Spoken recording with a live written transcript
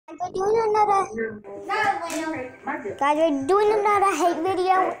We're doing another. Guys, we're doing another hate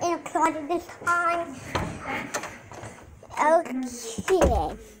video in a closet this time.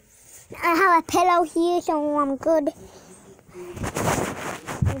 Okay. I have a pillow here, so I'm good.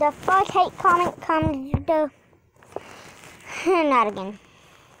 The first hate comment comes to. Not again.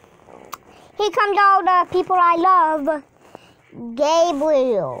 Here comes all the people I love.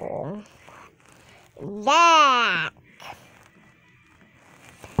 Gabriel. Zach.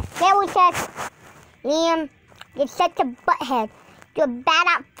 Gabriel says, Liam, you're such a butthead. You're bad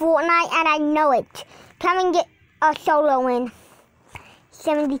at Fortnite and I know it. Come and get a solo in.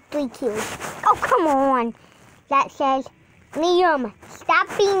 73 kills. Oh, come on. That says, Liam, stop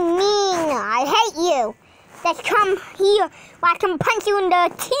being mean. I hate you. Let's come here where I can punch you in the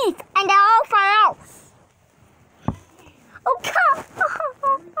teeth and they'll all fall out. Oh, come on.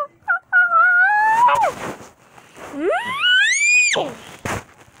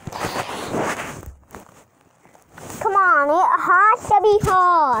 Come on, it has to be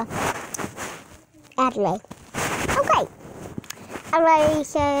hard. Adelaide. Okay. Adelaide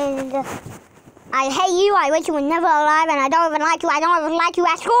says, I hate you, I wish you were never alive, and I don't even like you, I don't even like you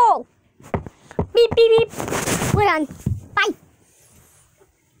at school. Beep, beep, beep. We're done. Bye.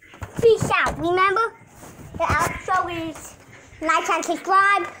 Peace out. Remember, the outro is like and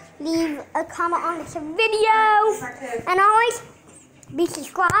subscribe. Leave a comment on this video. And always be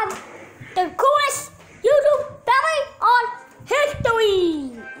subscribed. The coolest YouTube family on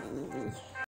history.